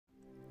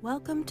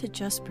Welcome to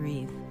Just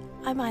Breathe.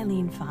 I'm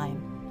Eileen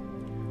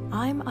Fine.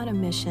 I'm on a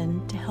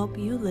mission to help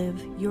you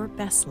live your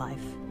best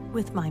life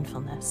with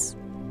mindfulness.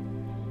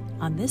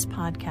 On this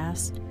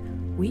podcast,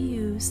 we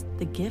use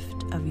the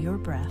gift of your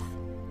breath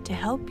to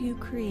help you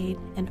create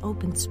an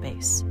open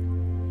space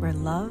where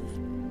love,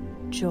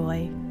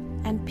 joy,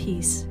 and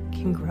peace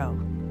can grow.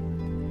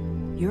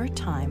 Your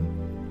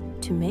time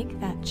to make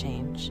that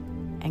change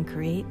and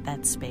create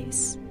that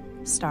space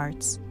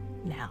starts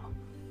now.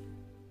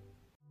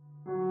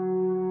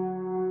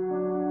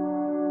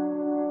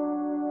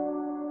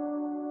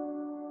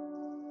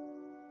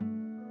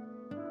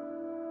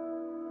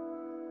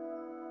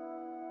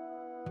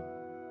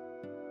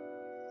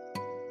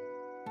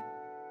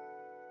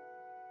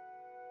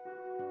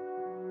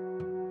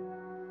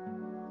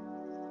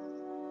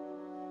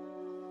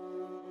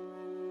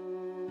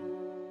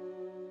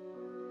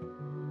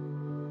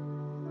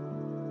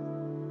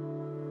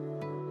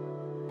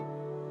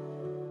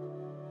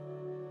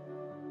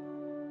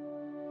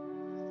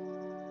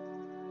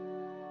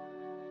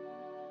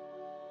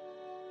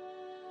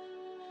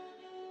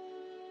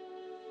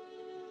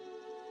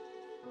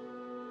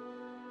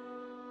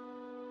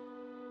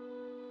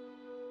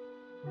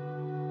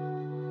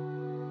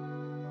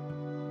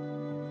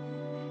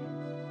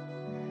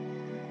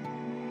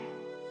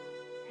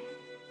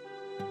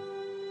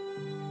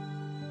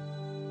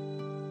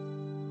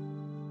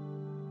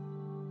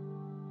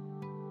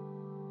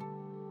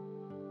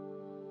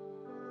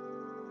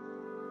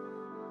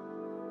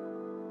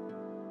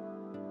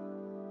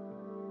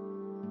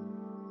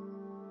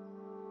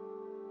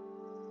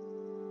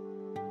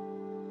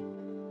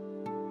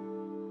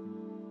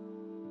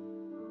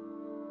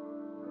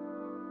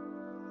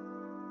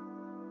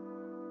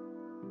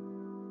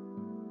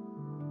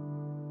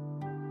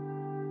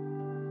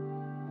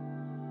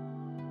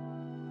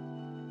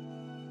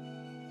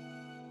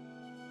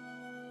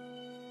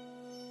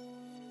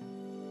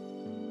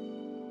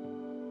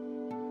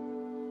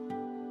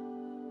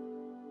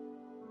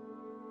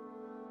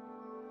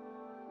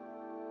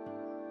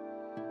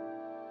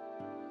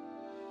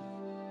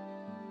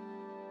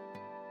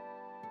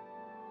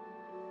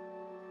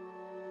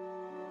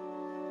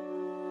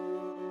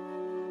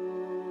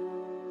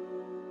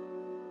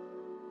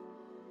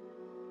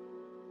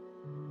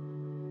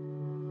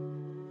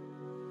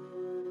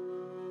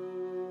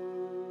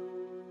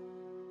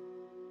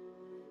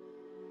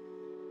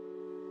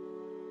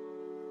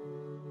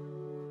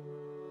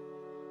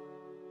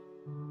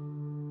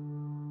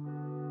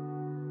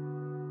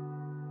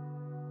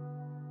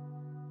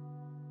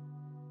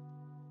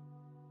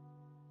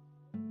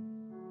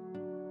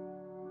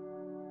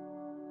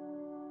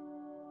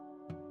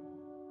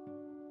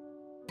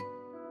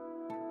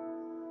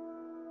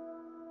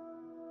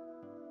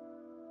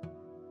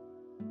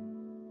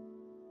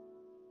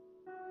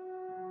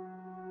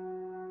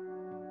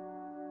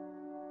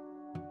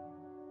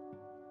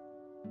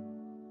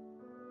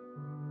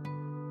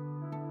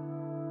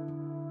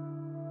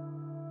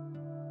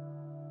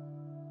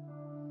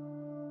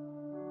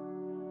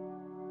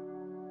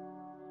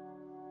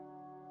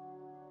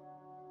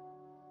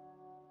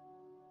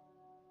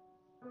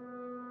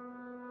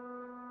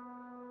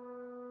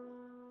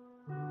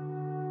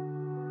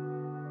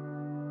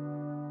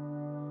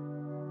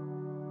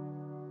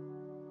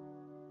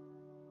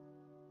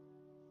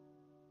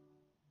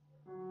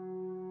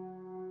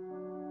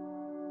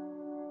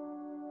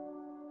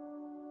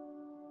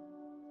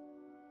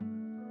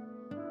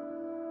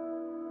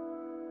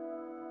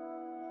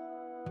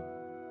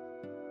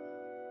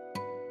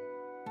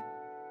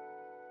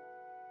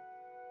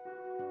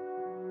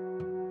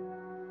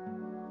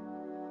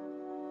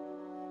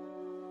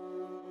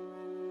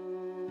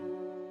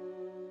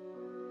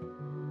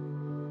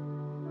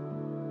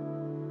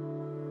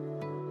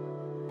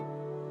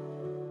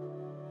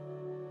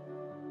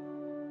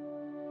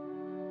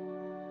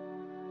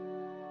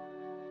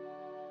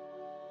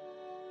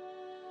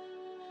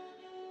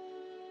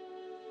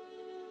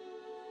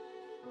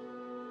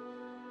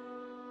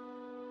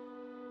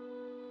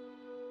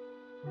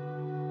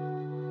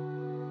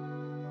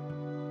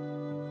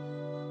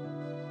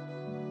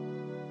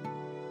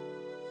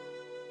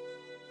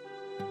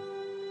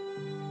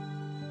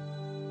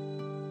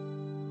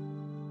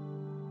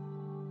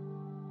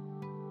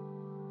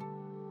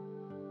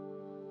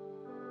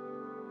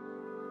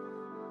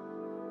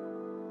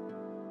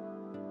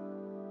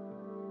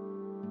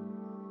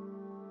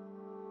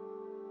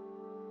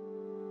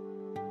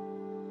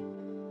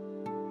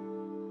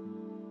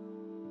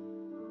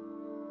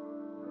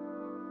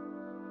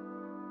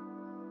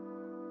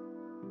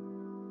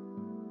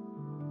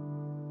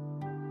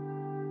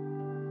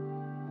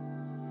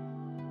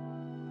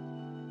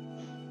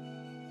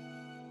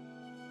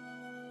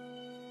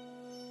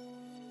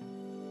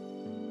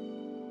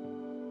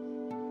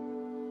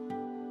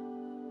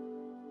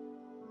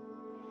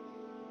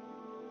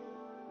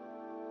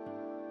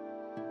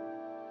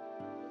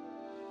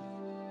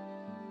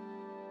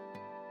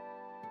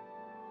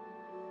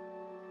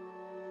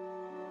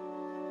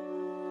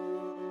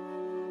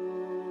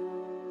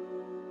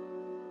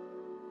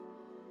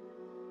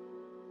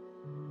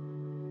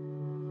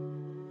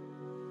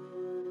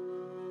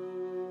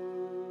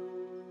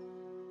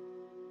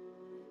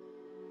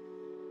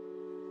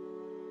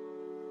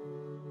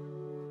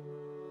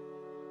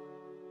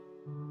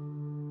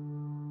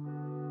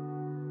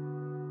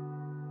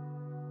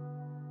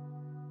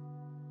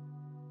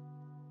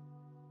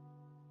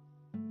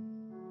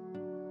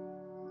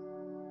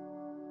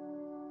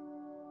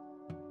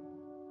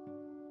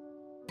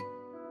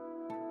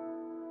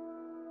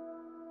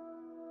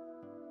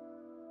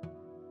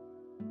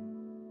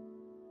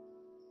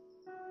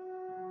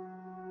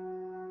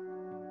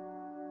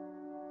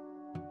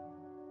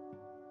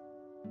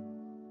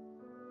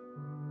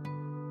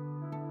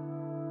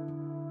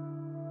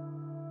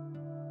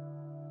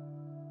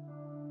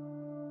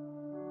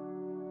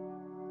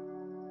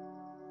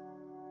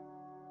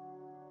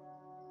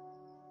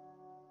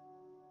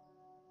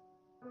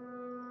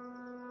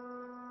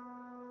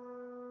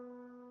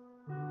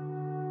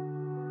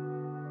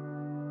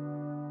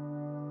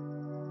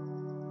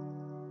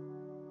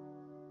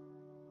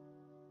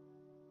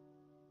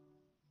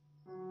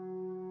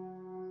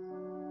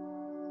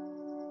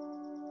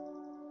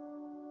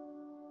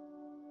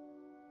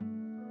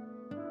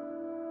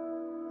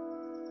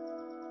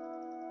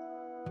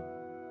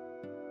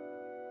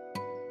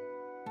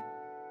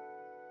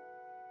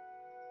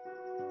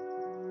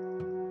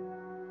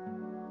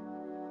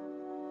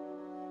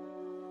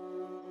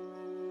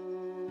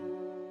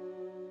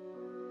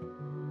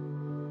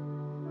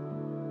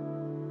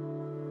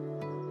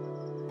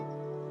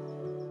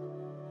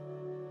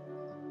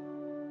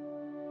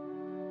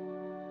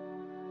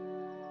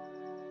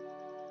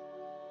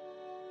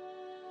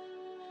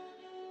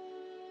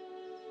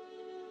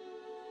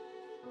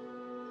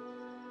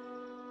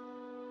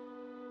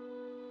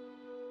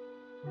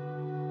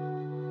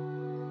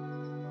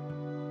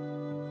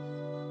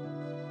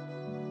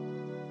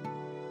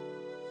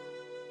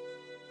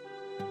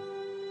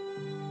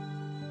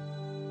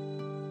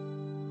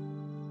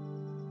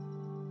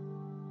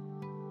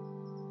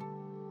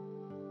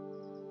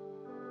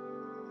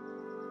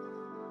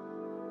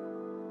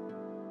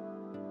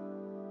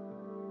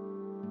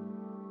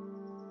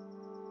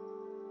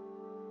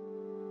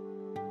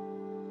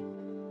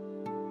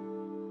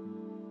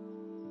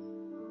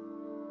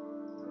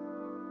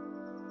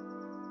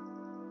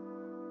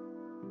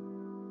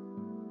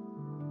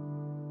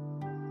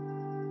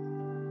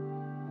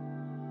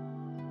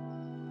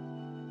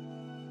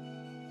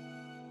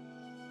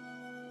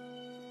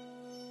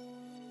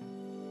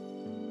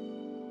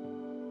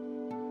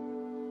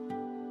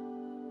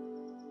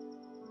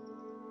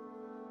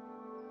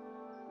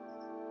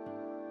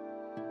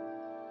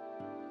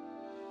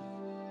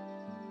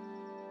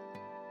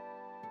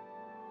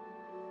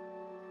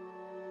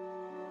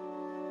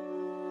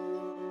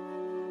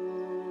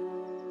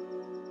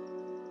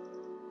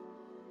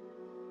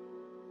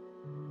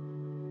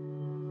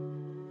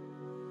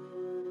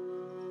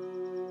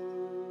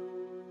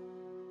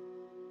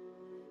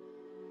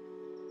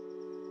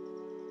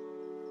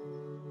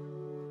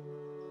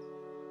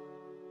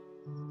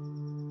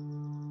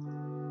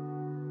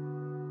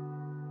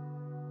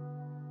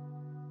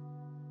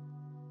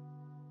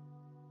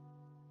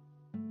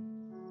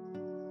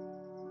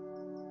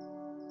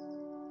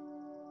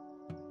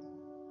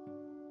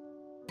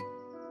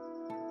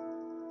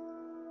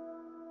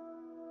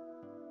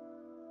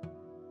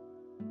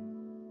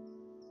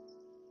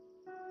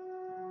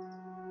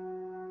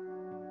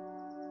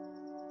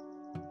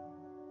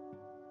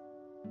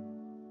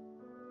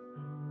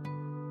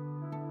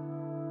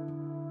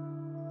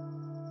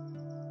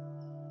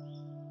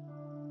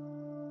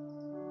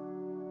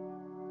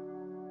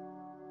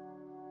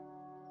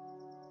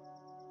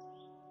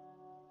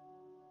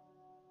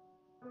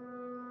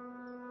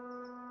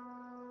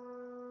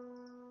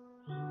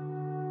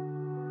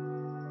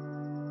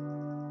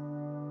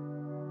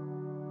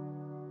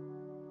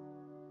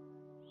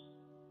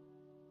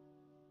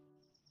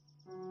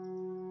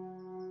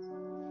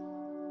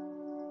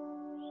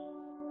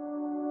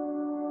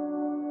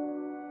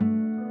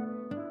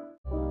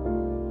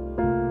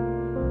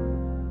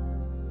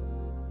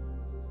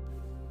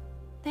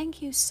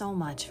 Thank you so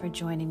much for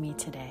joining me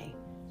today.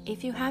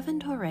 If you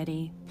haven't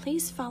already,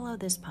 please follow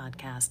this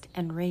podcast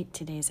and rate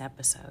today's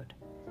episode.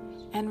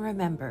 And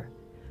remember,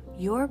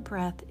 your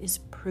breath is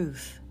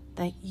proof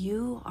that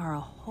you are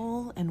a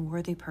whole and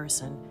worthy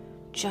person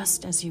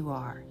just as you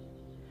are.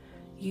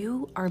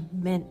 You are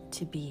meant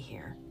to be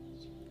here.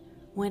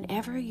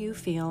 Whenever you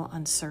feel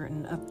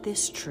uncertain of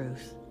this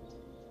truth,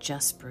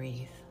 just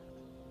breathe.